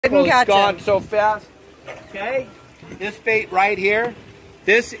Well, catch it's gone him. so fast. Okay, this bait right here,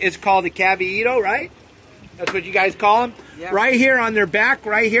 this is called a Caballito, right? That's what you guys call them? Yeah. Right here on their back,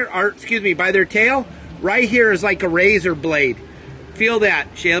 right here, or excuse me, by their tail, right here is like a razor blade. Feel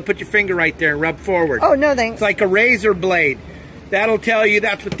that, Shayla. Put your finger right there and rub forward. Oh, no thanks. It's like a razor blade. That'll tell you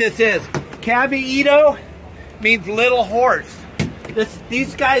that's what this is. Caballito means little horse.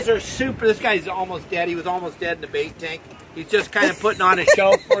 These guys are super. This guy's almost dead. He was almost dead in the bait tank. He's just kind of putting on a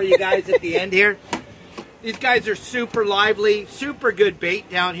show for you guys at the end here. These guys are super lively, super good bait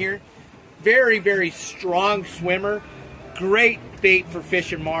down here. Very, very strong swimmer. Great bait for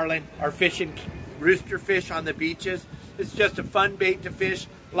fishing marlin or fishing rooster fish on the beaches. It's just a fun bait to fish.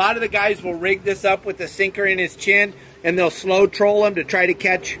 A lot of the guys will rig this up with a sinker in his chin and they'll slow troll them to try to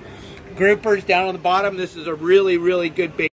catch groupers down on the bottom. This is a really, really good bait.